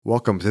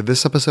Welcome to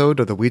this episode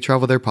of the We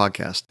Travel There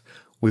podcast.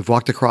 We've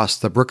walked across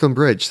the Brooklyn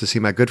Bridge to see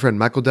my good friend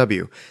Michael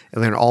W.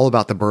 and learn all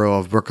about the borough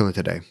of Brooklyn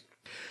today.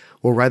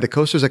 We'll ride the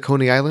coasters at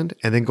Coney Island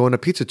and then go on a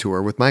pizza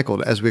tour with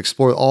Michael as we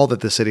explore all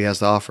that the city has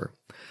to offer.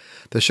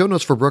 The show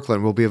notes for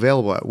Brooklyn will be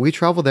available at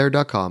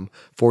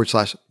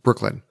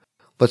wetravelthere.com/Brooklyn.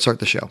 Let's start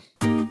the show.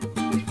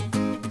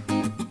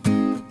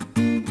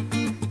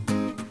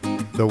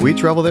 The We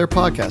Travel There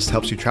podcast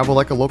helps you travel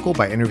like a local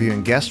by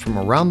interviewing guests from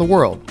around the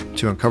world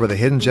to uncover the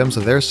hidden gems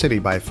of their city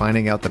by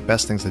finding out the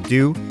best things to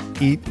do,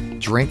 eat,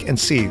 drink, and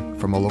see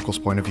from a local's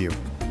point of view.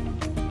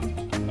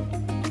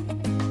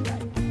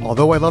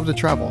 Although I love to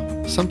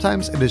travel,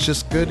 sometimes it is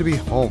just good to be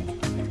home.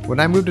 When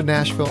I moved to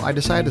Nashville, I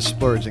decided to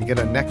splurge and get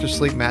a Nectar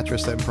Sleep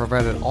mattress that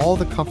provided all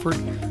the comfort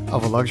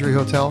of a luxury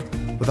hotel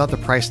without the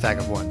price tag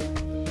of one.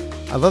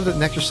 I love that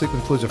Nectar Sleep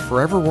includes a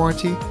forever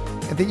warranty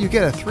and that you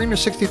get a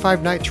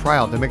 365-night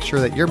trial to make sure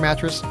that your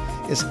mattress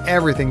is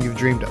everything you've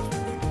dreamed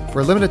of.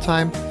 For a limited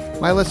time,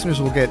 my listeners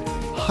will get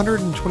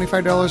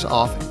 $125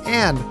 off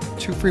and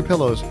 2 free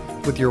pillows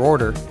with your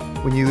order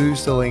when you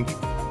use the link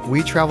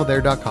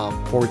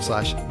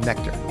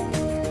wetravelthere.com/nectar.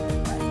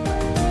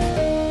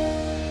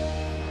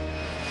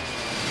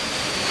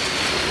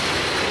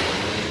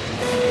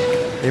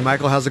 Hey,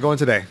 Michael, how's it going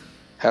today?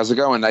 How's it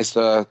going? Nice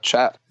to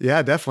chat.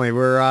 Yeah, definitely.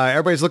 We're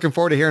everybody's looking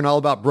forward to hearing all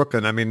about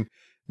Brooklyn. I mean,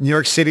 New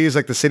York City is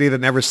like the city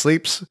that never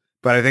sleeps,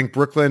 but I think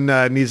Brooklyn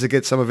needs to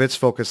get some of its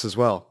focus as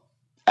well.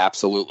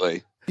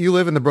 Absolutely. You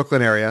live in the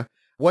Brooklyn area.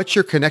 What's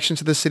your connection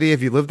to the city?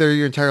 Have you lived there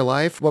your entire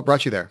life? What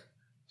brought you there?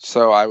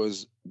 So I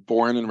was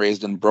born and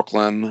raised in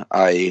Brooklyn.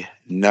 I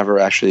never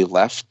actually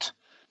left.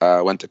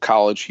 Went to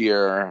college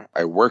here.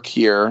 I work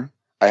here.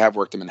 I have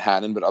worked in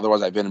Manhattan, but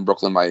otherwise I've been in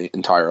Brooklyn my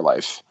entire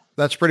life.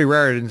 That's pretty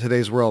rare in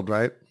today's world,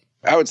 right?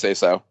 I would say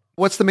so.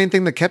 What's the main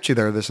thing that kept you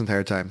there this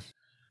entire time?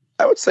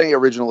 I would say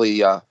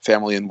originally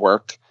family and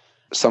work.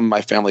 Some of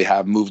my family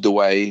have moved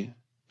away,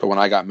 but when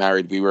I got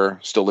married, we were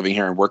still living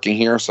here and working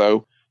here.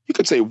 So you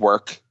could say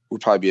work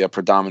would probably be a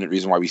predominant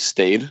reason why we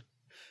stayed.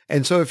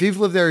 And so if you've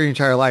lived there your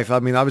entire life, I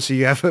mean, obviously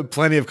you have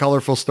plenty of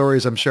colorful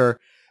stories, I'm sure.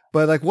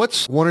 But like,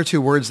 what's one or two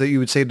words that you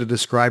would say to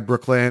describe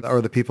Brooklyn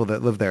or the people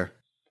that live there?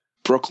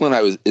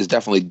 Brooklyn is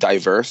definitely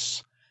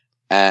diverse.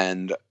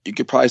 And you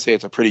could probably say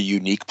it's a pretty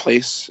unique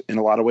place in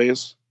a lot of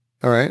ways.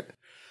 All right.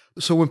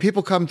 So when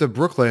people come to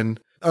Brooklyn,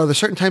 are there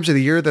certain times of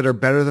the year that are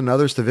better than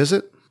others to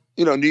visit?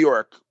 You know, New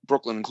York,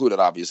 Brooklyn included,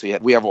 obviously,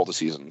 we have all the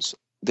seasons.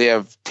 They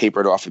have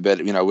tapered off a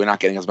bit. You know, we're not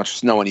getting as much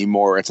snow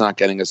anymore. It's not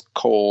getting as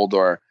cold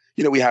or,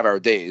 you know, we have our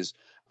days.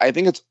 I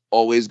think it's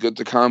always good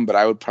to come, but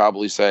I would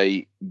probably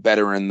say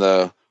better in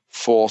the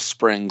fall,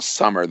 spring,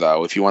 summer,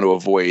 though, if you want to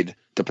avoid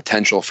the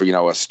potential for, you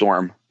know, a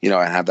storm, you know,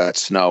 and have that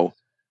snow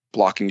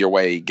blocking your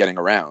way getting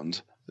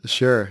around.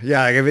 Sure.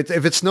 Yeah.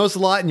 If it snows a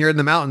lot and you're in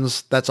the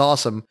mountains, that's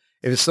awesome.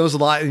 If it snows a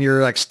lot and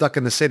you're like stuck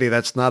in the city,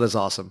 that's not as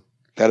awesome.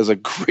 That is a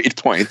great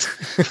point.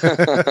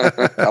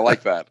 I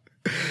like that.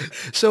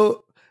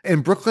 So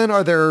in Brooklyn,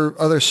 are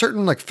there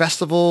certain like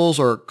festivals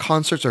or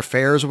concerts or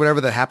fairs or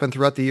whatever that happen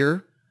throughout the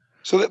year?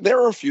 So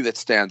there are a few that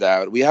stand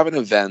out. We have an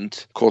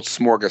event called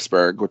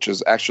Smorgasburg, which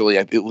is actually,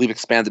 I believe,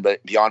 expanded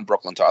beyond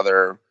Brooklyn to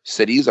other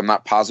cities. I'm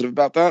not positive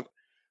about that.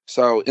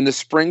 So in the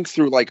spring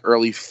through like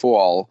early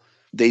fall,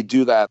 they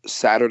do that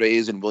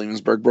Saturdays in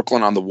Williamsburg,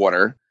 Brooklyn on the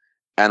water,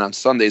 and on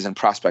Sundays in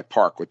Prospect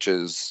Park, which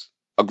is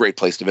a great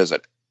place to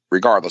visit,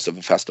 regardless of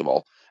a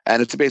festival.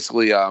 And it's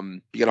basically,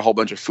 you get a whole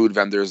bunch of food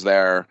vendors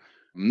there,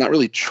 not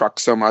really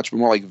trucks so much, but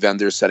more like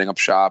vendors setting up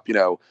shop, you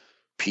know,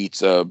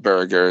 pizza,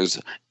 burgers,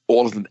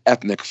 all of the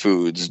ethnic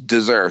foods,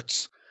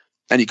 desserts.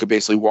 And you could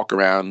basically walk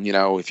around, you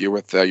know, if you're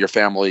with your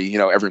family, you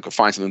know, everyone could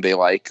find something they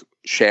like,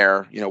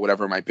 share, you know,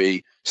 whatever it might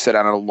be, sit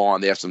out on a lawn.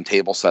 They have some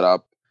tables set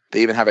up.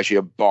 They even have actually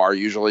a bar,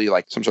 usually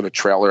like some sort of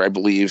trailer, I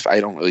believe. I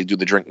don't really do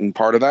the drinking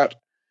part of that.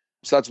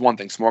 So that's one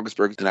thing.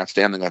 Smorgasburg is an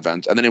outstanding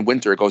event. And then in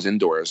winter, it goes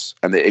indoors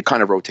and it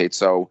kind of rotates.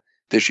 So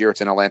this year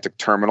it's in Atlantic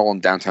Terminal in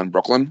downtown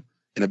Brooklyn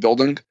in a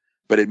building,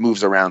 but it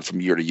moves around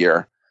from year to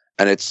year.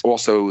 And it's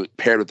also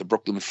paired with the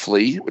Brooklyn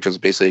Flea, which is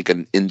basically like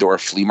an indoor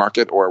flea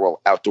market or,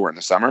 well, outdoor in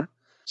the summer.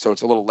 So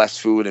it's a little less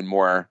food and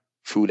more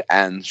food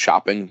and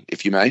shopping,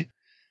 if you may.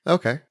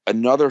 Okay.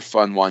 Another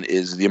fun one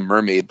is the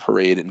Mermaid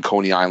Parade in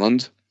Coney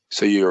Island.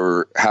 So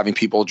you're having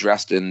people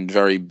dressed in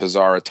very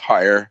bizarre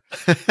attire.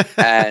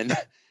 And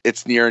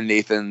it's near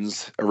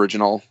Nathan's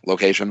original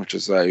location, which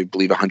is, I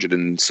believe, 100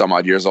 and some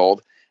odd years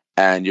old.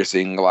 And you're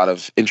seeing a lot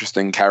of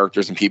interesting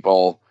characters and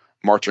people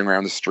marching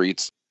around the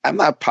streets. I'm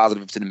not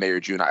positive if it's in May or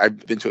June.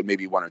 I've been to it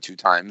maybe 1 or 2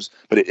 times,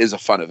 but it is a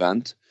fun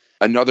event.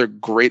 Another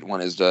great one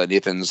is the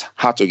Nathan's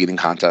hot dog eating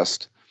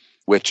contest,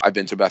 which I've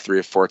been to about 3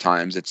 or 4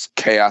 times. It's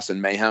chaos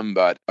and mayhem,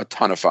 but a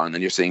ton of fun.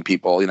 And you're seeing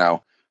people, you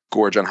know,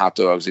 gorge on hot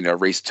dogs, you know,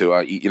 race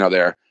to eat, you know,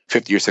 their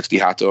 50 or 60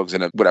 hot dogs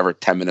in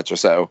 10 minutes or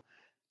so.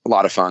 A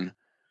lot of fun.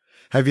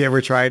 Have you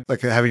ever tried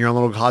like having your own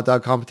little hot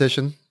dog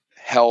competition?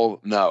 Hell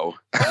no.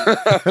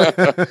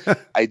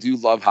 I do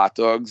love hot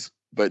dogs,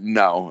 but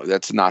no,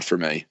 that's not for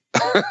me.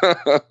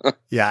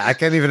 Yeah, I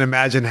can't even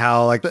imagine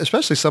how, like,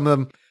 especially some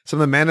of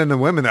the men and the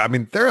women. I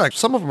mean, they're like,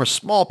 some of them are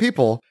small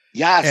people,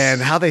 Yes.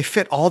 And how they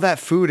fit all that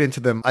food into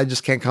them, I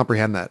just can't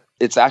comprehend that.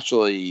 It's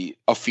actually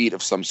a feat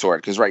of some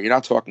sort. Because, right, you're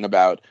not talking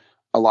about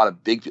a lot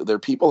of big people. There are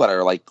people that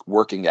are like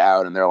working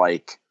out and they're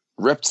like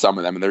ripped, some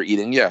of them, and they're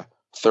eating,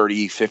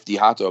 30, 50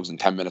 hot dogs in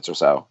 10 minutes or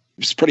so.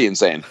 It's pretty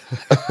insane.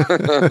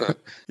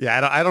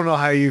 Yeah, I don't know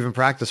how you even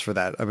practice for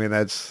that. I mean,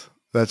 that's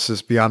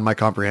just beyond my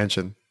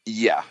comprehension.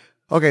 Yeah.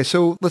 Okay,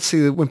 so let's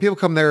see. When people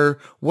come there,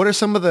 what are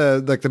some of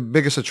the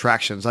biggest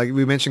attractions? Like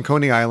we mentioned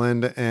Coney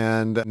Island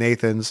and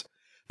Nathan's.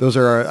 Those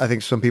are, I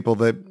think, some people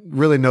that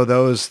really know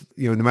those,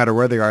 no matter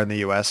where they are in the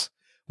U.S.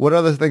 What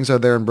other things are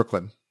there in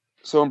Brooklyn?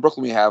 So in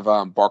Brooklyn, we have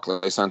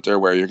Barclays Center,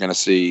 where you're going to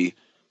see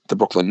the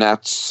Brooklyn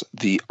Nets.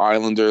 The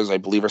Islanders, I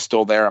believe, are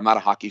still there. I'm not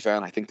a hockey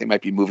fan. I think they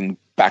might be moving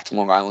back to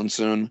Long Island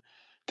soon.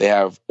 They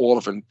have all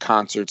different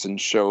concerts and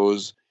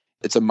shows.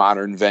 It's a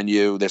modern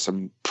venue. There's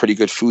some pretty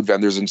good food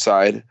vendors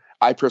inside.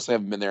 I personally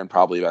haven't been there in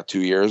probably about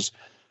 2 years,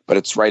 but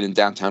it's right in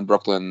downtown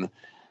Brooklyn.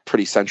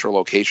 Pretty central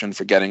location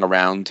for getting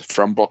around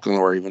from Brooklyn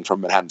or even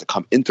from Manhattan to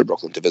come into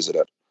Brooklyn to visit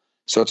it.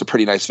 So it's a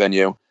pretty nice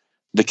venue.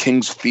 The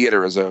King's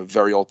Theater is a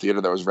very old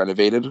theater that was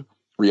renovated,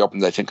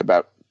 reopened, I think,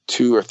 about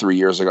 2 or 3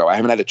 years ago. I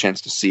haven't had a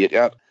chance to see it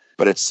yet,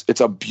 but it's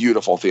a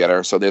beautiful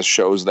theater. So there's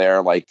shows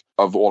there like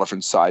of all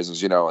different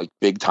sizes, like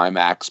big time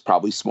acts,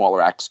 probably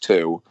smaller acts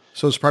too.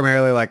 So it's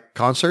primarily like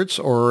concerts,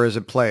 or is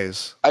it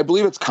plays? I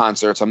believe it's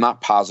concerts. I'm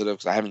not positive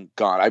because I haven't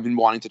gone. I've been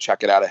wanting to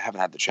check it out. I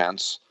haven't had the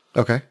chance.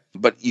 Okay.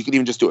 But you can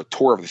even just do a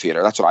tour of the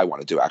theater. That's what I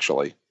want to do,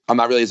 actually. I'm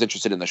not really as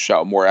interested in the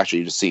show, more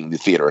actually just seeing the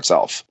theater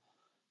itself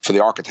for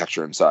the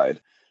architecture inside.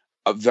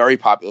 A very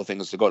popular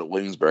thing is to go to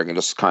Williamsburg and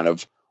just kind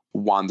of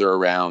wander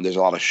around. There's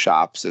a lot of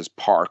shops, there's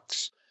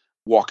parks,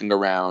 walking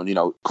around,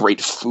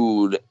 great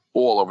food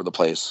all over the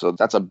place. So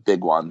that's a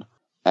big one.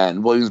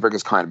 And Williamsburg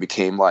has kind of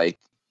became like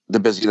the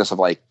busyness of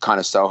like kind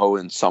of Soho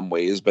in some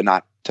ways, but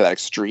not to that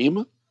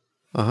extreme.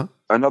 Uh-huh.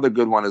 Another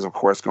good one is, of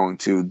course, going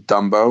to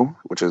Dumbo,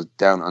 which is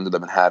down under the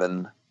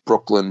Manhattan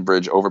Brooklyn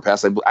Bridge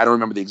overpass. I don't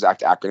remember the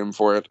exact acronym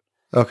for it.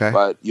 Okay.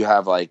 But you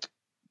have like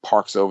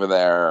parks over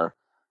there.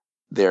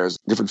 There's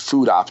different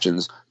food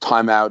options.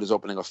 Time Out is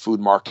opening a food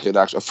market,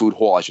 actually a food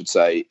hall, I should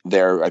say,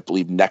 there, I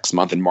believe, next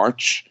month in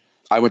March.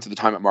 I went to the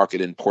Time Out market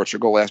in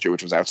Portugal last year,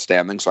 which was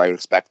outstanding. So I would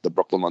expect the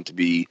Brooklyn one to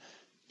be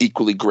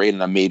equally great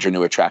and a major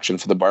new attraction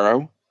for the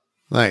borough.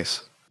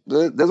 Nice.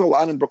 There's a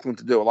lot in Brooklyn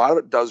to do. A lot of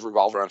it does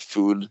revolve around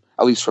food,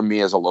 at least for me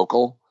as a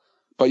local.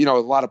 But, a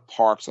lot of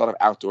parks, a lot of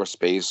outdoor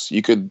space.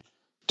 You could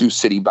do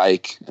city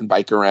bike and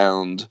bike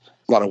around,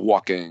 a lot of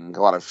walking,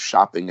 a lot of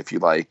shopping if you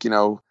like.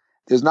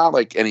 There's not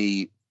like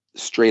any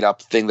straight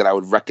up thing that I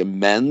would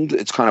recommend.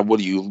 It's kind of, what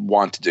do you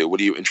want to do? What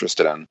are you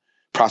interested in?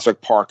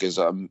 Prospect Park is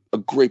a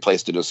great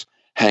place to just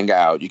hang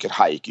out. You could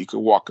hike, you could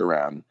walk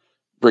around,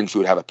 bring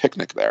food, have a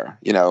picnic there,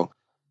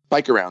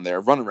 bike around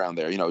there, run around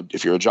there,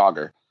 if you're a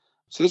jogger.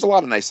 So there's a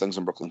lot of nice things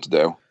in Brooklyn to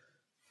do.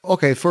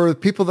 Okay, for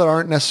people that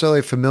aren't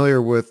necessarily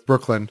familiar with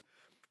Brooklyn,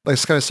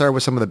 let's kind of start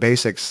with some of the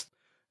basics.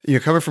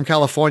 Coming from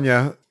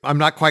California, I'm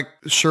not quite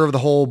sure of the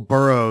whole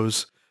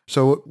boroughs.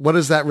 So what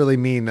does that really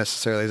mean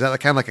necessarily? Is that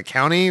kind of like a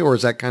county, or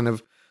is that kind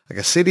of like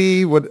a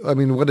city? What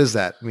does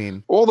that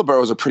mean? All the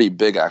boroughs are pretty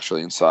big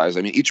actually in size.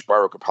 I mean, each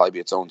borough could probably be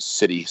its own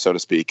city, so to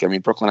speak. I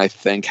mean, Brooklyn, I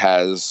think,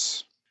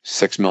 has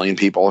 6 million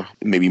people,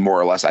 maybe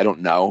more or less. I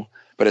don't know.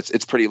 But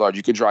it's pretty large.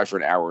 You could drive for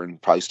an hour and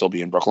probably still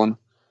be in Brooklyn.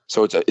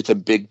 So it's a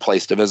big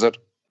place to visit.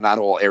 Not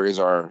all areas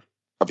are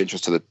of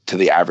interest to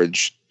the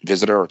average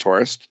visitor or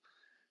tourist.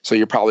 So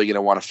you're probably going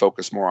to want to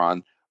focus more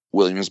on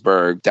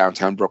Williamsburg,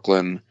 downtown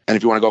Brooklyn. And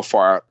if you want to go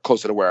far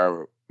closer to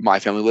where my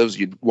family lives,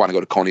 you'd want to go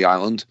to Coney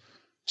Island.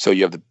 So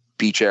you have the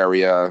beach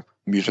area,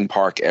 amusement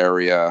park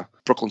area.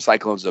 Brooklyn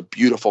Cyclones is a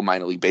beautiful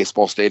minor league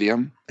baseball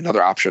stadium.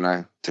 Another option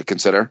to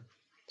consider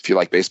if you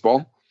like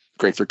baseball.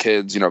 Great for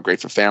kids,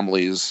 great for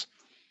families.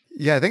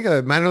 Yeah, I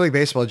think minor league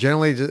baseball,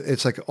 generally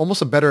it's like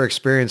almost a better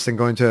experience than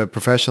going to a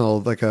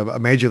professional, like a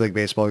major league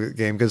baseball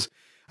game. Because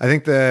I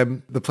think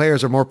the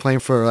players are more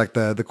playing for like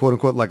the quote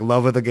unquote like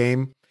love of the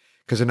game,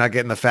 because they're not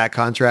getting the fat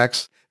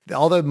contracts.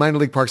 All the minor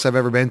league parks I've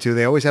ever been to,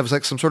 they always have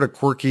like some sort of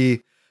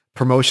quirky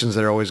promotions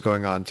that are always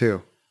going on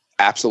too.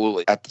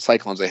 Absolutely. At the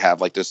Cyclones, they have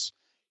like this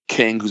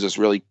king who's this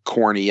really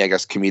corny, I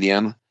guess,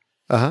 comedian.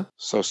 Uh-huh.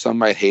 So some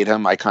might hate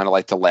him. I kind of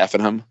like to laugh at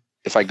him.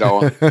 If I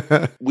go,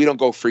 we don't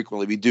go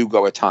frequently. We do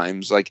go at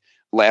times. Like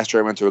last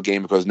year I went to a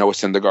game because Noah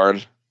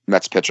Syndergaard,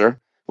 Mets pitcher,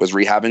 was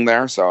rehabbing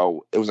there.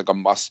 So it was like a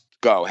must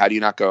go. How do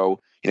you not go?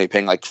 You're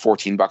paying like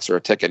 $14 for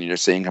a ticket and you're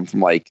seeing him from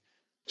like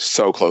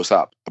so close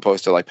up,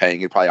 opposed to like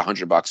paying probably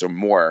 $100 or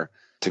more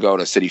to go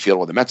to Citi Field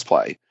where the Mets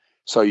play.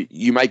 So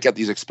you might get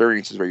these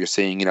experiences where you're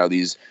seeing,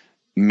 these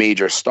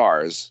major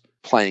stars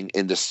playing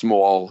in this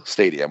small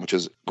stadium, which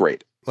is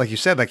great. Like you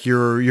said, like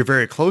you're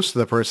very close to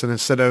the person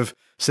instead of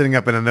sitting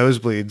up in the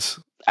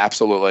nosebleeds.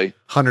 Absolutely.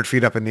 100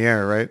 feet up in the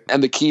air, right?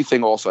 And the key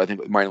thing also, I think,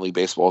 with minor league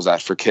baseball is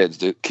that for kids,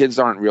 the kids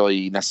aren't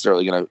really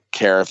necessarily going to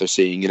care if they're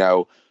seeing,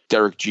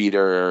 Derek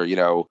Jeter,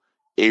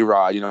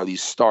 A-Rod,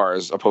 these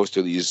stars, opposed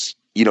to these,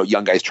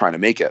 young guys trying to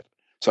make it.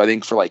 So I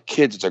think for like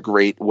kids, it's a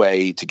great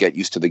way to get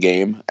used to the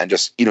game and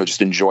just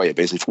enjoy it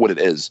basically for what it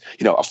is,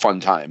 a fun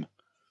time.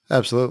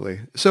 Absolutely.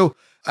 So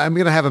I'm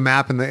going to have a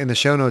map in the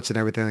show notes and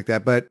everything like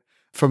that. But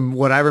from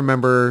what I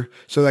remember,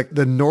 so like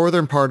the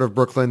northern part of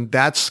Brooklyn,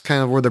 that's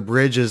kind of where the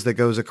bridge is that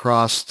goes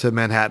across to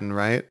Manhattan,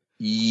 right?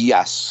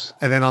 Yes.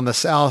 And then on the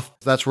south,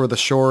 that's where the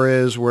shore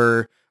is,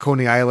 where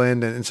Coney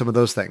Island and some of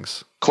those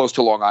things. Close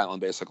to Long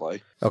Island,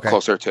 basically. Okay.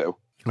 Closer to.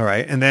 All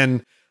right. And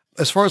then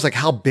as far as like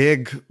how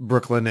big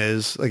Brooklyn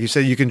is, like you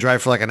said, you can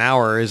drive for like an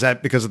hour. Is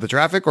that because of the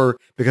traffic or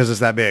because it's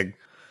that big?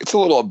 It's a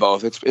little of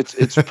both. It's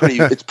pretty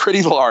it's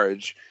pretty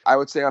large. I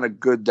would say on a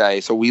good day.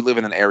 So we live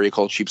in an area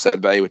called Sheepshead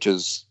Bay, which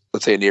is,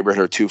 let's say, a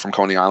neighborhood or two from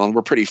Coney Island.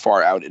 We're pretty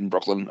far out in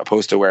Brooklyn,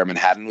 opposed to where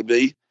Manhattan would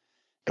be.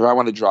 If I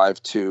want to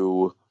drive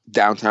to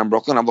downtown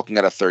Brooklyn, I'm looking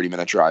at a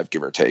 30-minute drive,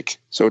 give or take.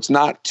 So it's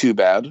not too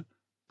bad.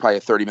 Probably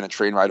a 30-minute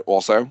train ride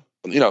also.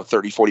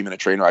 30, 40-minute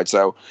train ride.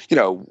 So,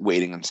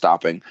 waiting and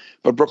stopping.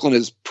 But Brooklyn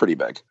is pretty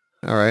big.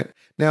 All right.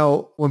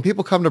 Now, when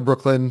people come to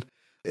Brooklyn,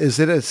 is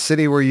it a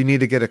city where you need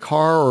to get a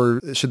car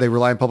or should they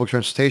rely on public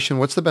transportation?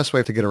 What's the best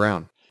way to get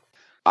around?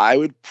 I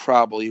would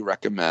probably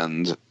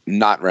recommend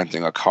not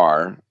renting a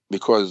car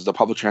because the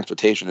public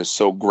transportation is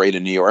so great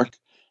in New York,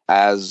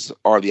 as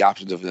are the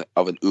options of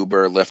an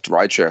Uber, Lyft,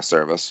 rideshare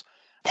service.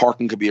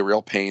 Parking could be a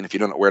real pain if you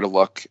don't know where to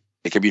look.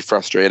 It could be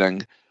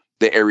frustrating.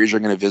 The areas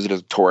you're going to visit as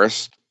a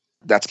tourist,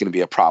 that's going to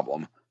be a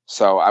problem.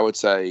 So I would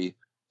say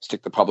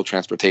stick to public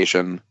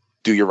transportation,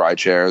 do your ride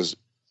shares.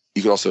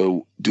 You could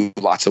also do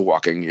lots of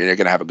walking. You're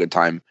going to have a good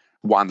time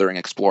wandering,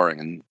 exploring,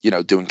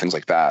 and, doing things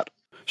like that.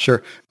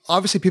 Sure.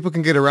 Obviously, people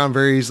can get around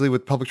very easily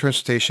with public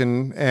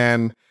transportation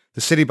and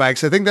the city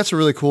bikes. I think that's a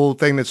really cool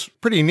thing that's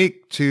pretty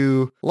unique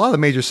to a lot of the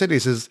major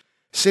cities is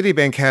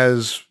Citibank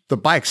has the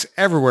bikes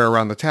everywhere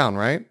around the town,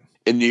 right?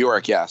 In New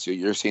York, yes.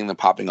 You're seeing them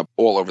popping up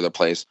all over the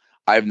place.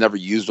 I've never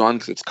used one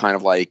because it's kind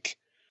of like,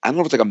 I don't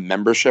know if it's like a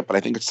membership, but I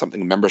think it's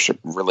something membership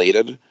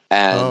related.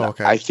 And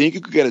I think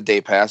you could get a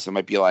day pass. It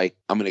might be like,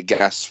 I'm going to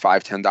guess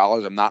 $5,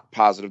 $10. I'm not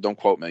positive. Don't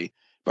quote me.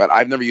 But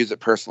I've never used it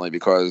personally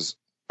because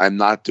I'm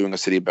not doing a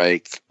city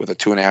bike with a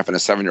 2.5 and a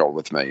 7-year-old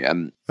with me.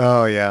 And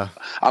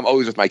I'm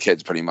always with my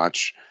kids pretty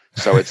much.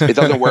 So it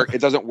doesn't work.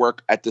 It doesn't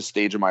work at this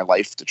stage of my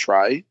life to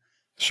try.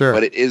 Sure.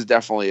 But it is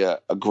definitely a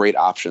great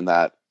option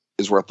that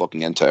is worth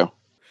looking into.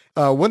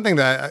 One thing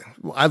that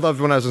I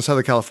loved when I was in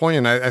Southern California,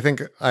 and I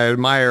think I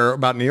admire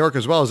about New York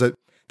as well, is that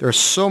there are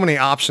so many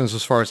options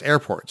as far as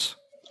airports.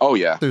 Oh,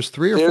 yeah. There's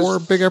 3 or 4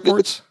 big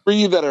airports? I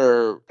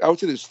would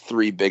say there's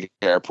 3 big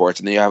airports,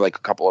 and then you have like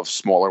a couple of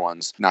smaller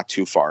ones not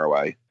too far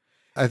away.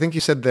 I think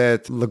you said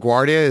that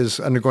LaGuardia is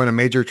undergoing a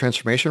major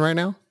transformation right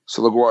now?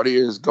 So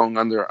LaGuardia is going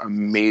under a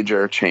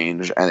major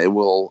change, and it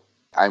will,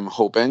 I'm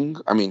hoping,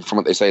 from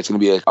what they say, it's going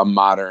to be a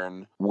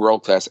modern,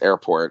 world-class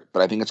airport,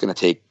 but I think it's going to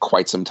take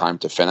quite some time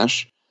to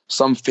finish.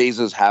 Some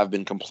phases have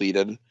been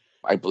completed.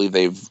 I believe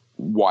they've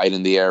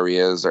widened the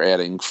areas. They're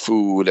adding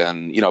food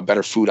and,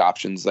 better food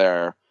options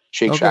there.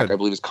 Shake Shack, good. I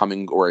believe, is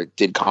coming, or it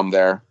did come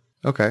there.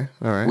 Okay.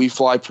 All right. We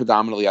fly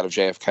predominantly out of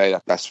JFK.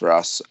 That's for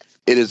us.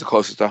 It is the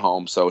closest to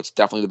home, so it's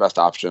definitely the best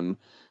option.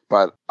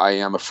 But I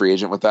am a free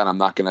agent with that. I'm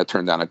not going to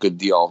turn down a good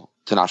deal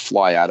to not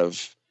fly out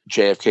of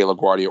JFK,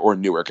 LaGuardia, or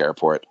Newark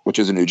Airport, which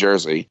is in New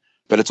Jersey.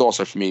 But it's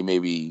also, for me,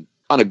 maybe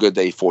on a good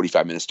day,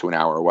 45 minutes to an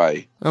hour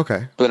away.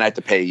 Okay. But then I have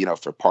to pay,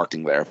 for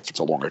parking there if it's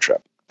a longer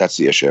trip. That's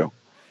the issue.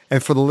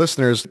 And for the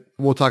listeners,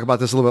 we'll talk about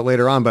this a little bit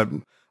later on, but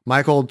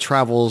Michael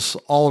travels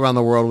all around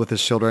the world with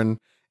his children.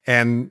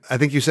 And I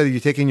think you said you're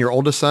taking your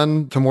oldest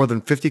son to more than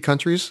 50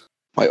 countries?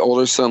 My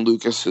older son,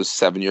 Lucas, is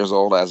 7 years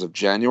old as of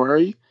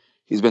January.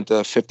 He's been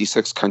to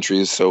 56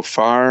 countries so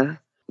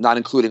far, not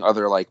including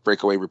other like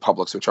breakaway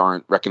republics, which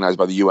aren't recognized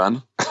by the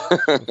UN.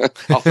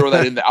 I'll throw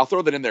that in there. I'll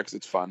throw that in there because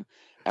it's fun.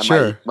 And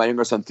sure. My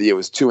younger son, Theo,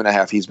 is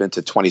 2.5. He's been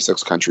to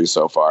 26 countries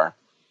so far.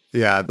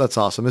 Yeah, that's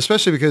awesome.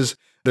 Especially because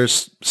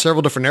there's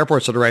several different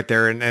airports that are right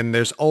there. And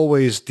there's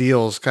always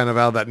deals kind of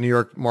out of that New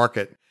York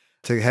market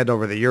to head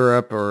over to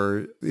Europe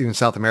or even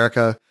South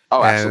America.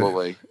 Oh,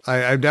 absolutely.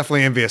 I'm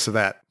definitely envious of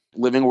that.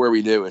 Living where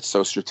we do, it's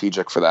so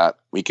strategic for that.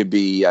 We could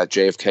be at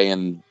JFK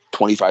in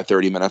 25,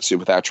 30 minutes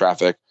without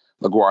traffic.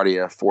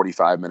 LaGuardia,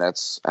 45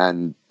 minutes.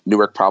 And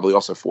Newark probably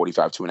also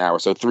 45 to an hour.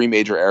 So 3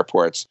 major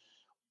airports,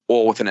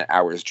 all within an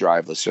hour's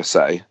drive, let's just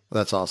say.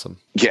 That's awesome.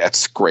 Yeah,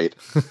 it's great.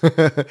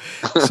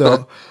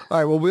 So, all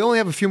right, well, we only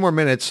have a few more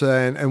minutes.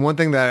 And one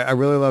thing that I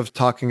really love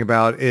talking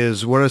about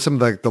is what are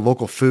some of the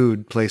local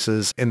food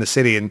places in the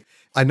city? And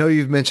I know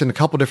you've mentioned a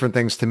couple different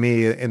things to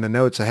me in the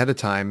notes ahead of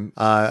time.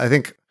 I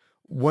think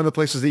one of the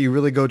places that you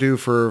really go to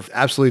for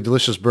absolutely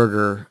delicious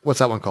burger, what's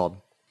that one called?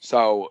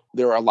 So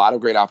there are a lot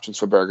of great options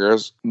for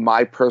burgers.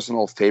 My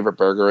personal favorite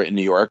burger in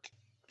New York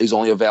is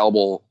only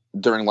available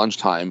during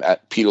lunchtime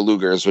at Peter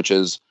Luger's, which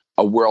is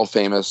a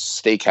world-famous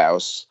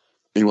steakhouse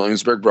in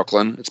Williamsburg,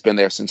 Brooklyn. It's been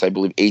there since, I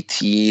believe,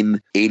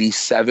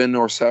 1887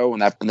 or so in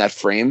that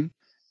frame.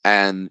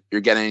 And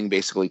you're getting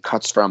basically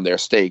cuts from their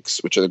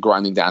steaks, which are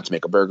grinding down to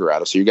make a burger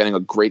out of. So you're getting a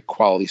great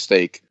quality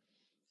steak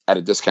at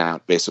a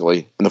discount,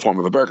 basically, in the form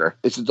of a burger.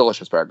 It's a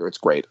delicious burger. It's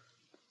great.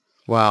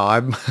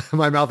 Wow,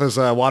 my mouth is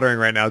watering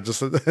right now,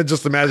 just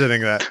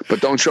imagining that.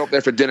 But don't show up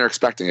there for dinner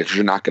expecting it, because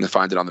you're not going to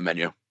find it on the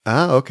menu.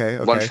 Oh, okay.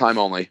 Lunchtime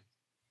only.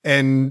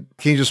 And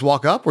can you just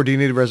walk up, or do you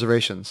need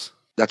reservations?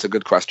 That's a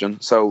good question.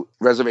 So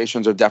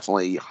reservations are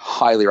definitely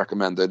highly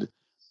recommended.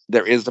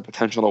 There is the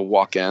potential to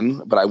walk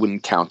in, but I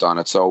wouldn't count on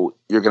it. So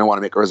you're going to want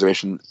to make a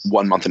reservation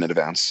 1 month in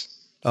advance.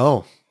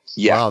 Oh,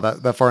 yeah. Wow.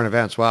 That far in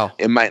advance. Wow.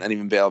 It might not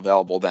even be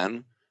available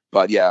then.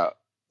 But yeah,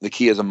 the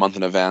key is a month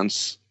in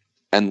advance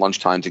and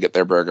lunchtime to get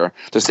their burger.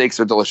 The steaks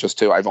are delicious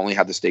too. I've only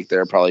had the steak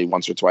there probably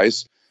once or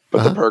twice.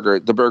 But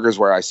the burger's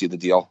where I see the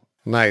deal.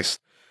 Nice.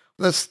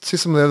 Let's see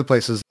some of the other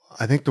places.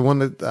 I think the one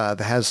that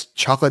has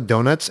chocolate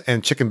donuts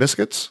and chicken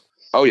biscuits.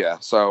 Oh, yeah.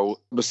 So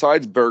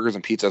besides burgers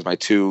and pizzas, my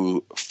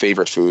two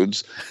favorite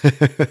foods,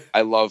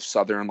 I love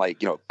Southern,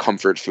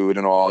 comfort food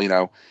and all,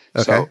 Okay.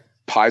 So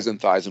Pies and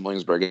Thighs in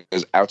Williamsburg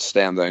is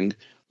outstanding.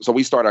 So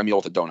we start our meal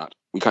with a donut.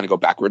 We kind of go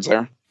backwards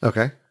there.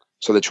 Okay.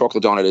 So the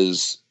chocolate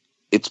donut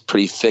it's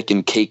pretty thick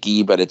and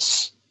cakey, but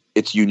it's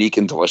unique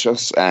and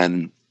delicious,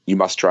 and you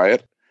must try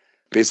it.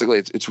 Basically,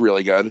 it's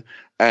really good.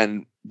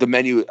 And the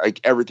menu,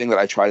 everything that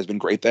I tried has been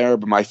great there,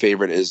 but my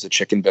favorite is the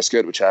chicken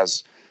biscuit, which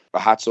has a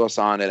hot sauce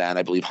on it and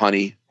I believe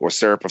honey or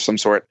syrup of some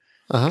sort.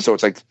 So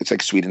it's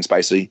like sweet and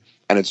spicy,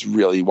 and it's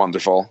really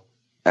wonderful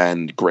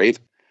and great.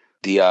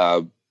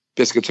 The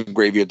biscuits and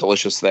gravy are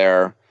delicious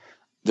there.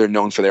 They're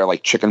known for their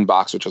chicken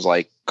box, which is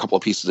a couple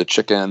of pieces of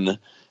chicken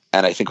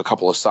and I think a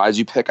couple of sides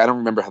you pick. I don't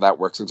remember how that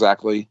works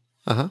exactly.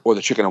 Or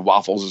the chicken and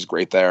waffles is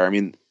great there. I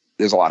mean,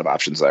 there's a lot of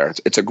options there.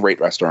 It's a great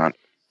restaurant.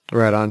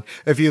 Right on.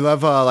 If you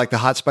love the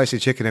hot spicy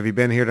chicken, have you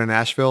been here to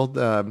Nashville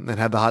and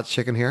had the hot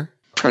chicken here?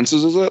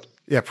 Prince's, is it?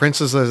 Yeah,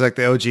 Prince's is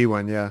the OG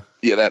one. Yeah.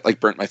 Yeah, that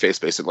burnt my face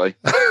basically.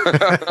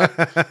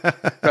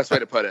 Best way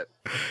to put it.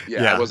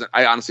 Yeah,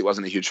 I honestly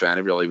wasn't a huge fan.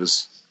 It really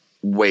was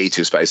way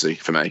too spicy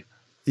for me.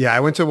 Yeah,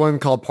 I went to one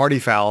called Party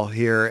Foul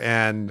here,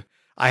 and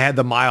I had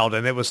the mild,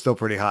 and it was still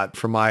pretty hot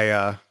for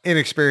my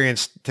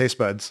inexperienced taste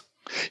buds.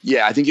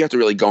 Yeah, I think you have to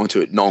really go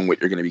into it knowing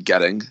what you're going to be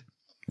getting.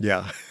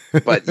 Yeah.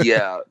 But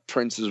yeah,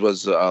 Prince's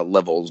was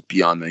levels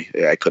beyond me.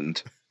 Yeah, I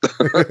couldn't.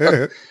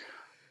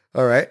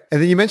 All right.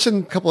 And then you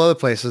mentioned a couple other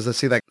places. Let's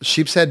see,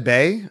 Sheepshead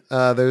Bay.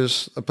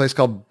 There's a place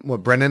called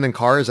Brennan and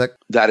Carr.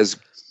 That is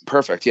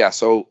perfect. Yeah.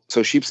 So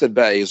Sheepshead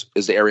Bay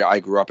is the area I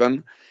grew up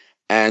in.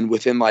 And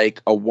within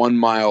a 1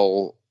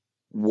 mile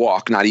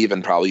walk, not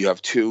even probably, you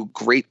have two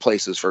great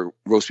places for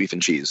roast beef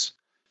and cheese.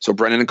 So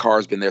Brennan and Carr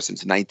has been there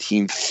since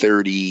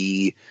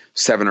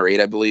 1937 or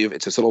 8, I believe.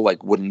 It's this little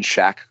wooden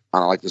shack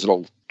on this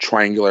little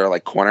triangular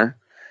corner.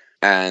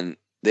 And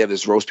they have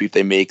this roast beef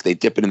they make. They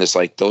dip it in this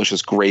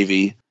delicious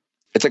gravy.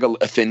 It's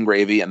a thin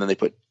gravy, and then they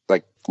put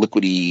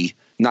liquidy,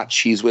 not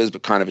Cheese Whiz,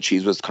 but kind of a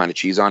Cheese Whiz kind of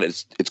cheese on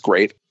it. It's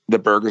great. The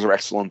burgers are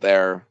excellent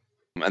there.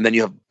 And then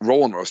you have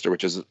Rollin' Roaster,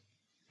 which is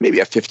maybe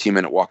a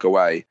 15-minute walk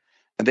away.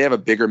 And they have a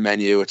bigger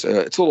menu. It's a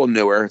little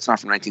newer. It's not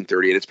from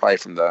 1938. It's probably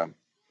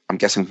I'm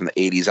guessing from the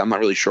 80s. I'm not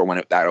really sure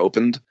when that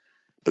opened.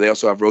 But they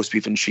also have roast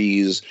beef and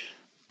cheese.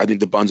 I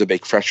think the buns are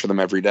baked fresh for them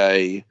every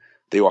day.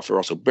 They offer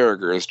also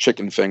burgers,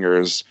 chicken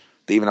fingers.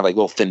 They even have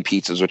little thin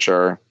pizzas, which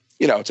are,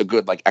 it's a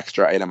good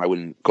extra item. I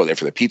wouldn't go there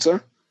for the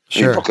pizza.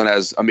 Sure. I mean, Brooklyn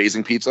has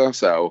amazing pizza.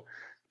 So,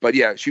 but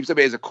yeah, Sheepshead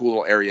Bay is a cool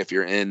little area. If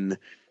you're in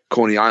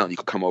Coney Island, you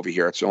could come over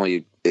here.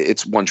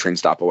 It's one train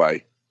stop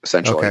away,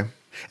 essentially. Okay.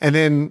 And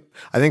then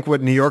I think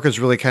what New York is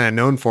really kind of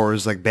known for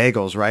is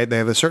bagels, right? They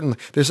have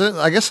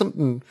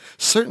something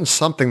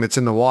that's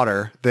in the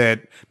water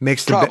that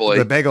makes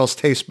the bagels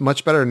taste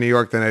much better in New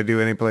York than I do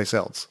anyplace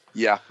else.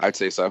 Yeah, I'd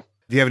say so.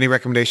 Do you have any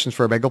recommendations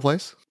for a bagel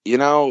place?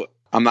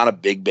 I'm not a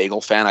big bagel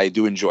fan. I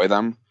do enjoy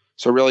them.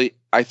 So really,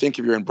 I think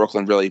if you're in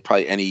Brooklyn, really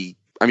probably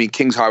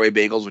Kings Highway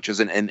Bagels, which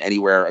isn't in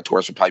anywhere a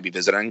tourist would probably be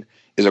visiting,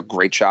 is a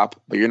great shop,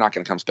 but you're not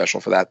going to come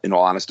special for that, in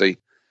all honesty.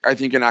 I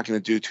think you're not going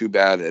to do too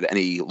bad at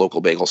any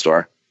local bagel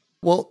store.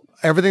 Well,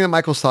 everything that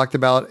Michael's talked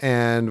about,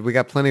 and we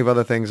got plenty of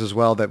other things as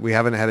well that we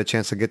haven't had a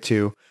chance to get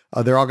to,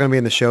 they're all going to be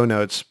in the show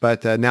notes,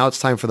 but now it's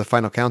time for the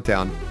final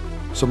countdown.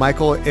 So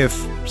Michael,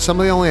 if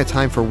somebody only had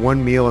time for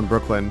one meal in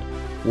Brooklyn,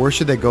 where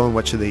should they go and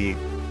what should they eat?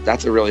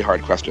 That's a really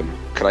hard question.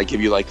 Could I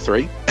give you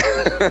 3?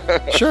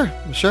 Sure.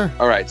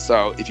 All right.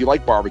 So if you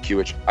like barbecue,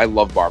 which I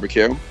love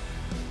barbecue,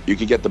 you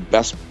can get the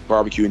best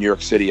barbecue in New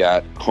York City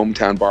at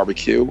Hometown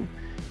Barbecue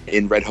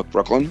in Red Hook,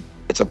 Brooklyn.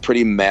 It's a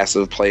pretty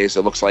massive place.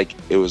 It looks like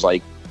it was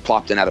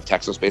plopped in out of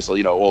Texas,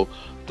 basically, all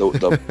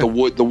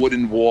the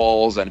wooden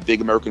walls and a big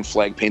American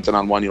flag painted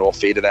on one, all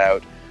faded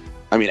out.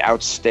 I mean,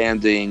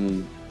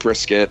 outstanding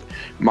brisket.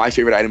 My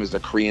favorite item is the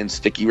Korean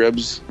sticky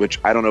ribs, which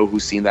I don't know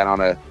who's seen that on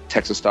a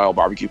Texas-style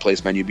barbecue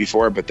place menu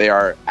before, but they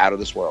are out of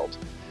this world.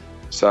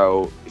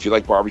 So if you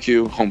like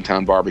barbecue,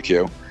 Hometown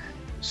Barbecue.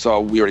 So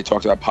we already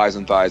talked about Pies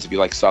and Thighs. If you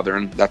like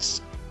Southern,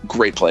 that's a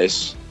great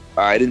place.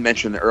 I didn't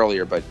mention it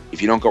earlier, but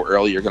if you don't go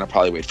early, you're going to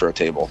probably wait for a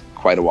table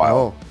quite a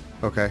while.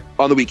 Oh, okay.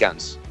 On the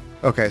weekends.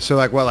 Okay, so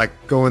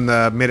go in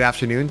the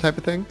mid-afternoon type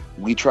of thing?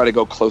 We try to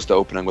go close to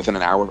opening, within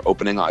an hour of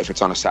opening, if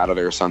it's on a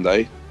Saturday or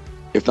Sunday.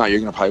 If not, you're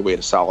going to probably wait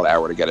a solid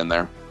hour to get in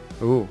there.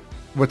 Ooh.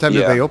 What time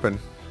do they open?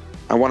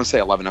 I want to say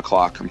 11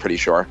 o'clock, I'm pretty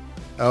sure.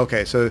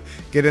 Okay, so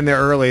get in there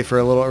early for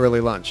a little early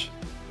lunch.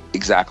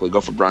 Exactly,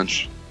 go for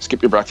brunch.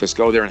 skip your breakfast,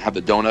 go there and have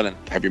the donut and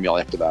have your meal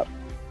after that.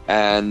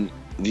 And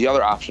the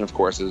other option, of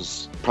course,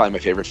 is probably my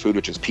favorite food,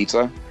 which is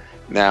pizza.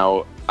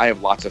 Now, I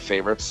have lots of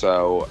favorites,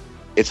 so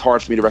it's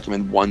hard for me to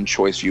recommend one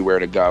choice for you where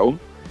to go.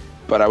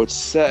 But I would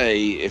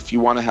say if you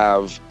want to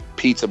have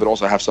pizza, but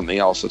also have something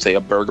else, let's say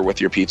a burger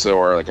with your pizza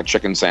or like a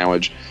chicken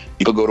sandwich,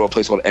 you could go to a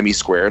place called Emmy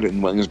Squared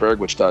in Williamsburg,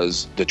 which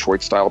does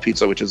Detroit-style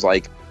pizza, which is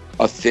like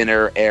a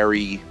thinner,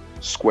 airy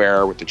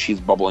square with the cheese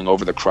bubbling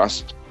over the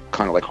crust,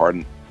 kind of like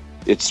hardened.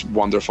 It's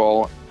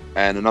wonderful.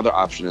 And another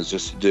option is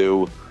just to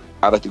do,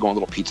 I like to go on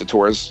little pizza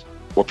tours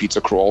or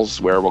pizza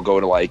crawls where we'll go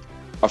to like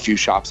a few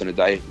shops in a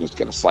day, just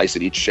get a slice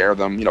at each, share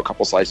them, a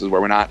couple slices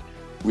where we're not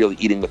really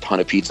eating a ton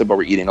of pizza, but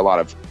we're eating a lot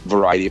of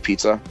variety of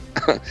pizza.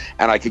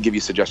 And I could give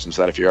you suggestions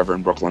for that if you're ever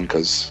in Brooklyn,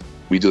 because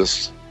we do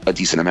this a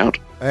decent amount.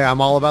 Hey,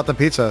 I'm all about the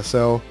pizza,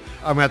 so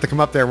I'm going to have to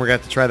come up there and we're going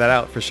to have to try that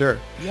out for sure.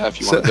 Yeah,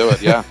 if you want to do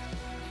it, yeah.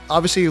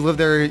 Obviously, you lived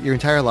there your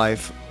entire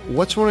life.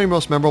 What's one of your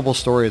most memorable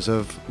stories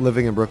of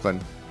living in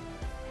Brooklyn?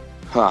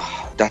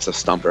 That's a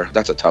stumper.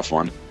 That's a tough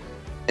one.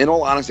 In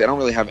all honesty, I don't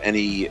really have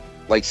any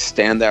like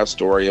standout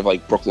story of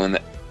like Brooklyn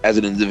as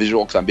an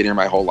individual, because I've been here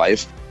my whole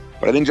life.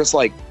 But I think just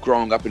like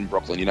growing up in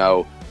Brooklyn,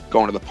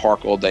 going to the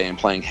park all day and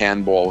playing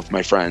handball with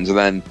my friends. And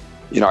then,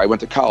 I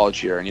went to college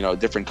here and,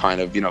 different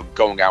kind of,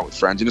 going out with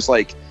friends. And it's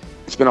like,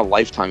 it's been a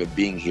lifetime of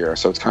being here.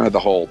 So it's kind of the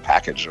whole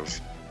package of,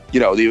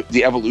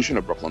 the evolution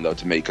of Brooklyn, though,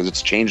 to me, because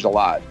it's changed a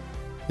lot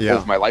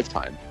over my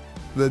lifetime.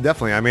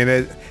 Definitely. I mean,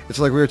 it's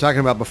like we were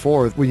talking about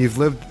before. When you've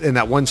lived in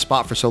that one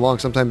spot for so long,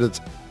 sometimes it's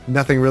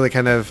nothing really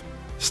kind of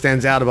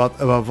stands out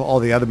above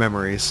all the other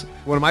memories.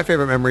 One of my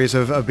favorite memories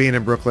of being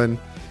in Brooklyn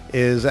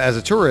is as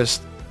a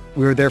tourist.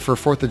 We were there for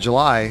 4th of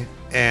July,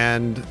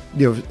 and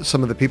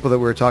some of the people that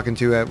we were talking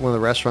to at one of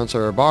the restaurants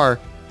or a bar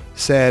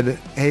said,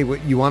 hey,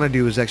 what you want to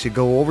do is actually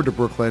go over to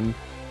Brooklyn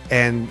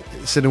and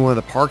sit in one of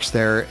the parks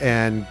there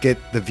and get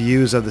the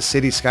views of the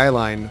city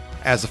skyline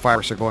as the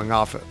fireworks are going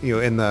off,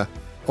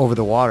 over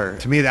the water.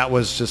 To me, that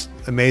was just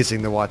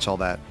amazing to watch all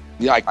that.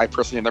 Yeah, I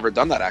personally have never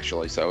done that,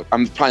 actually. So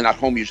I'm probably not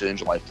home usually in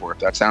July 4th.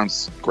 That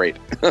sounds great.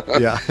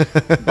 Yeah.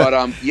 But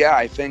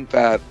I think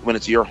that when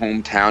it's your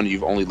hometown,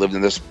 you've only lived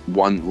in this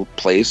one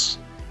place,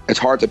 it's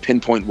hard to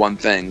pinpoint one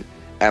thing.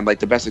 And like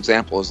the best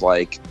example is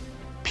like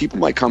people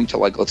might come to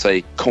like, let's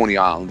say Coney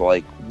Island,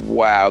 like,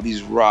 wow,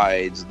 these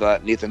rides,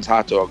 that Nathan's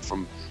hot dog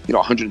from,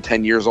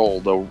 110 years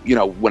old or,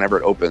 whenever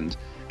it opened.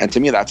 And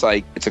to me, that's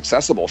like, it's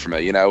accessible for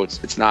me.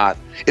 It's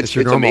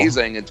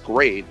amazing. It's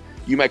great.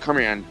 You might come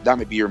here and that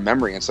might be your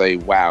memory and say,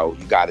 wow,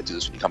 you got to do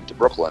this when you come to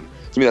Brooklyn.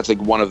 To me, that's like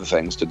one of the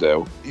things to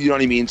do. You know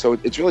what I mean? So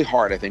it's really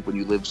hard, I think, when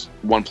you live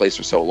one place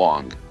for so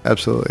long.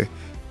 Absolutely.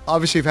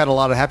 Obviously, you've had a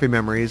lot of happy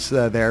memories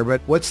there, but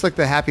what's like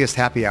the happiest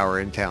happy hour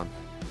in town?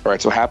 All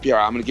right, so happy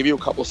hour. I'm going to give you a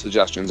couple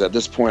suggestions. At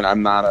this point,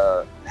 I'm not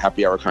a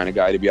happy hour kind of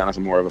guy, to be honest.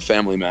 I'm more of a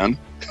family man.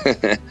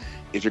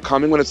 If you're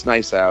coming when it's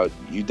nice out,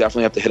 you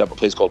definitely have to hit up a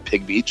place called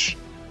Pig Beach.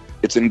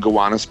 It's in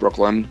Gowanus,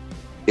 Brooklyn.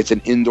 It's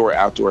an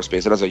indoor-outdoor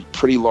space. It has a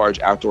pretty large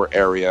outdoor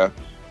area.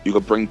 You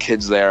could bring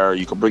kids there.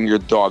 You could bring your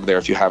dog there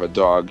if you have a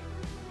dog.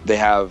 They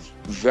have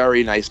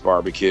very nice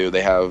barbecue.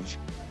 They have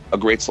a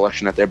great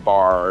selection at their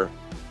bar,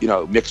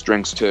 mixed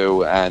drinks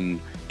too, and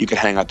you can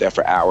hang out there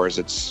for hours.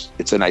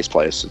 It's a nice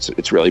place.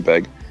 It's really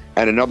big.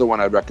 And another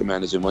one I'd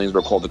recommend is in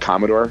Williamsburg called the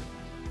Commodore.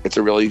 It's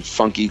a really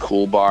funky,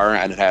 cool bar,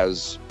 and it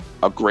has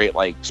a great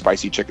like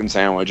spicy chicken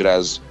sandwich. It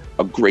has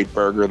a great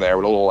burger there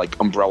with a little like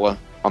umbrella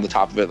on the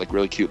top of it, like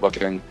really cute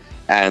looking.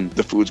 And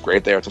the food's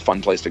great there. It's a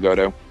fun place to go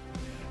to.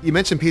 You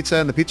mentioned pizza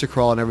and the pizza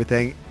crawl and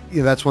everything.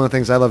 That's one of the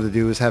things I love to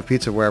do is have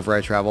pizza wherever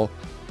I travel.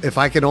 If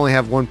I could only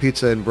have one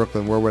pizza in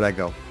Brooklyn, where would I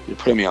go? You're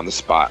putting me on the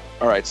spot.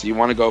 All right, so you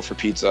want to go for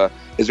pizza.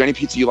 Is there any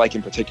pizza you like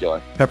in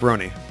particular?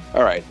 Pepperoni.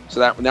 All right, so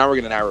now we're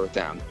going to narrow it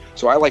down.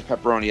 So I like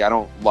pepperoni. I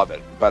don't love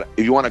it. But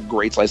if you want a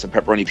great slice of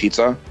pepperoni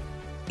pizza,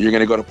 you're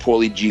going to go to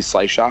Paulie G's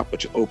Slice Shop,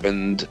 which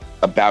opened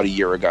about a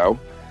year ago.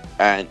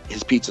 And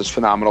his pizza is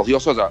phenomenal. He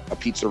also has a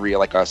pizzeria,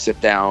 like a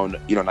sit-down,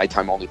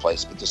 nighttime only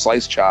place. But the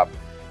Slice Shop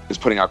is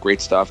putting out great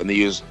stuff, and they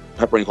use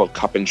pepperoni called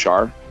Cup and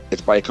Char.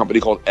 It's by a company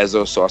called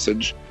Ezzo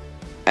Sausage,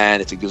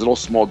 and it's like these little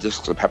small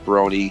discs of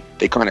pepperoni.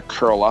 They kind of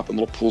curl up, and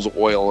little pools of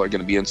oil are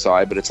going to be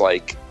inside, but it's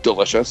like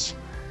delicious.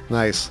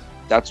 Nice.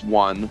 That's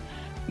one.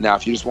 Now,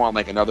 if you just want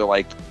like another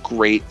like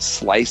great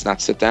slice, not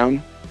sit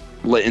down,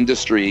 La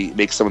Industrie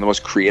makes some of the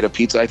most creative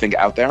pizza I think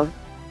out there,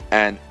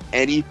 and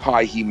any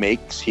pie he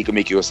makes, he can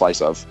make you a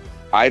slice of.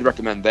 I'd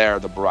recommend there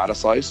the burrata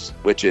slice,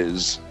 which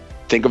is,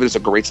 think of it as a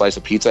great slice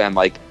of pizza and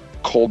like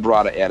cold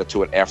burrata added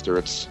to it after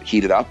it's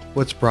heated up.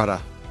 What's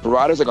burrata?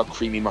 Burrata is like a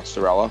creamy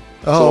mozzarella.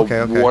 Oh, so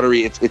okay.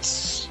 Watery.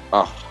 It's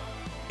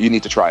you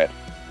need to try it.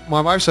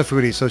 My wife's a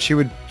foodie, so she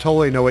would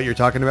totally know what you're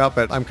talking about,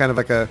 but I'm kind of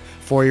like a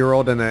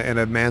 4-year-old in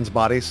a man's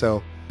body,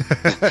 so...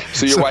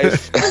 So your wife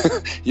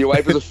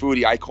is a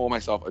foodie. I call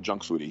myself a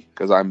junk foodie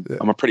because I'm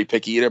a pretty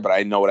picky eater, but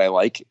I know what I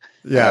like.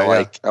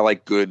 Yeah, I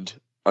like good,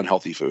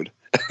 unhealthy food.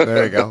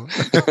 There you go.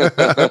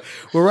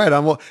 Well, right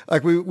on. Well,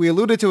 like we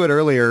alluded to it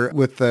earlier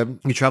with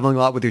you traveling a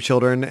lot with your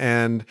children,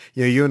 and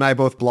you and I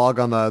both blog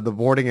on the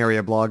boarding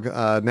area blog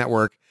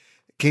network.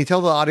 Can you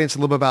tell the audience a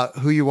little bit about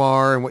who you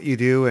are and what you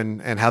do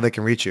and how they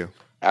can reach you?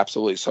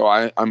 Absolutely. So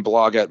I'm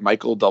blog at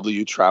Michael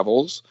W.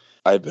 Travels.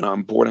 I've been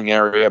on boarding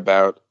area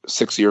about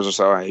 6 years or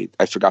so.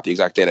 I forgot the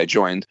exact date I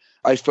joined.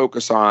 I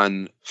focus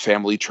on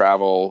family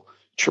travel,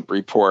 trip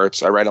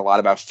reports. I write a lot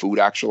about food,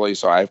 actually.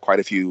 So I have quite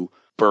a few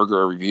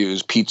burger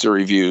reviews, pizza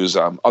reviews,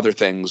 other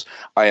things.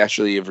 I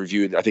actually have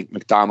reviewed, I think,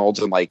 McDonald's,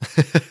 and like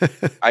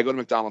I go to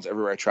McDonald's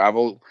everywhere I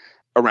travel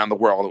around the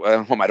world.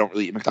 At home, I don't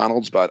really eat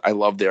McDonald's, but I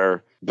love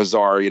their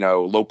bizarre,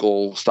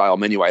 local style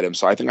menu items.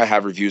 So I think I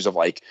have reviews of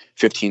like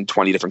 15,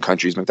 20 different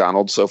countries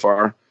McDonald's so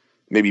far,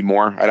 maybe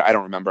more. I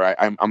don't remember.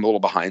 I'm a little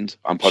behind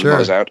on putting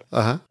those out.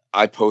 Uh-huh.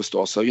 I post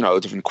also,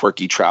 different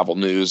quirky travel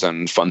news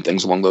and fun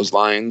things along those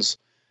lines.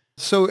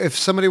 So if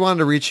somebody wanted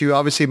to reach you,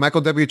 obviously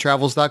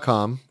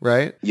michaelwtravels.com,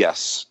 right?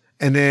 Yes.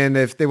 And then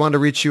if they wanted to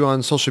reach you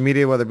on social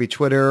media, whether it be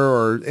Twitter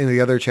or any of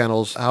the other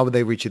channels, how would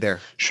they reach you there?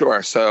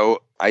 Sure.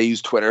 So I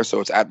use Twitter,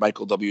 so it's at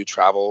Michael W.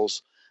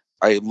 Travels.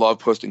 I love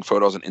posting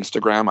photos on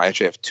Instagram. I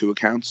actually have 2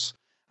 accounts.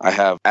 I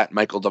have at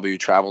Michael W.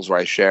 Travels, where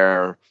I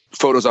share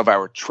photos of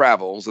our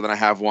travels. And then I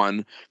have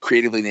one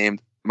creatively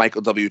named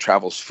Michael W.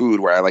 Travels Food,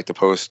 where I like to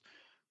post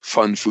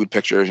fun food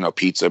pictures,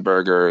 pizza,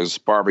 burgers,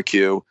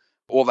 barbecue,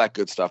 all that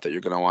good stuff that you're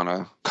going to want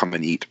to come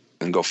and eat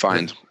and go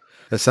find.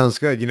 That sounds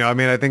good.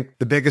 I think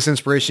the biggest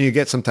inspiration you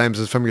get sometimes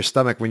is from your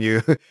stomach when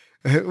you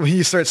when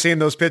you start seeing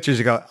those pictures,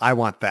 you go, I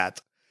want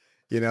that.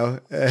 Well,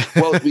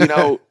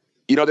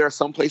 there are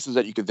some places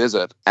that you could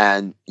visit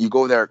and you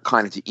go there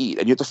kind of to eat,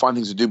 and you have to find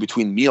things to do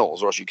between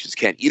meals or else you just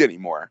can't eat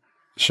anymore.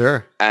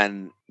 Sure.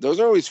 And those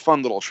are always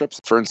fun little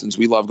trips. For instance,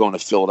 we love going to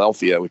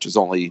Philadelphia, which is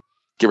only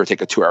give or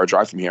take a 2-hour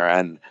drive from here.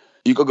 And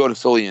you could go to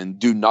Philly and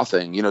do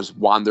nothing, just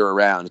wander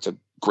around. It's a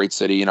great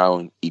city,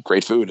 and eat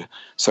great food.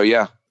 So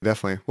yeah.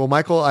 Definitely. Well,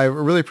 Michael, I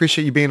really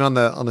appreciate you being on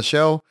the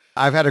show.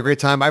 I've had a great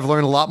time. I've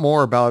learned a lot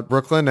more about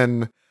Brooklyn,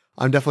 and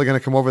I'm definitely going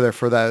to come over there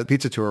for that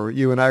pizza tour.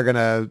 You and I are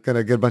going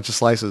to get a bunch of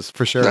slices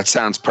for sure. That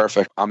sounds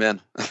perfect. I'm in.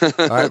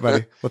 All right,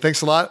 buddy. Well,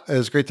 thanks a lot. It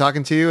was great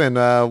talking to you, and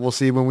we'll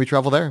see you when we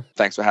travel there.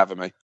 Thanks for having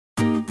me.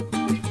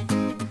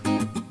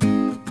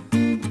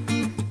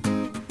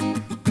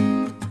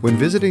 When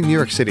visiting New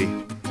York City,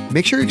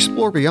 make sure you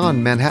explore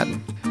beyond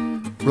Manhattan.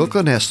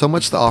 Brooklyn has so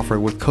much to offer,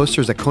 with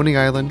coasters at Coney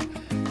Island,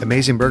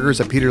 amazing burgers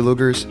at Peter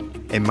Luger's,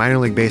 and minor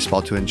league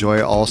baseball to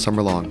enjoy all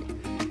summer long.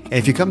 And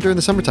if you come during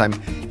the summertime,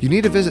 you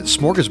need to visit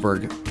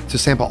Smorgasburg to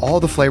sample all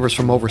the flavors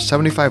from over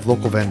 75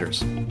 local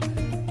vendors.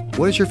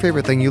 What is your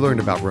favorite thing you learned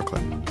about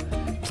Brooklyn?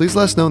 Please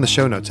let us know in the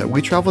show notes at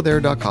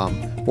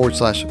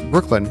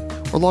wetravelthere.com/Brooklyn,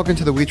 or log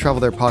into the We Travel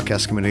There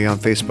podcast community on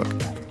Facebook.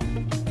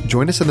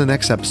 Join us in the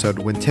next episode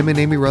when Tim and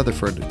Amy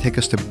Rutherford take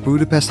us to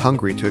Budapest,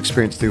 Hungary to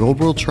experience the old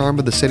world charm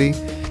of the city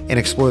and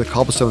explore the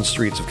cobblestone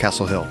streets of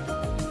Castle Hill.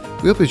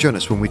 We hope you join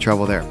us when we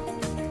travel there.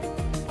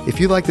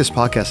 If you like this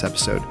podcast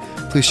episode,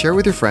 please share it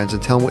with your friends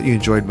and tell them what you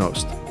enjoyed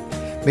most.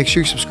 Make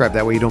sure you subscribe,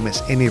 that way you don't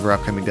miss any of our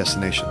upcoming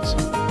destinations.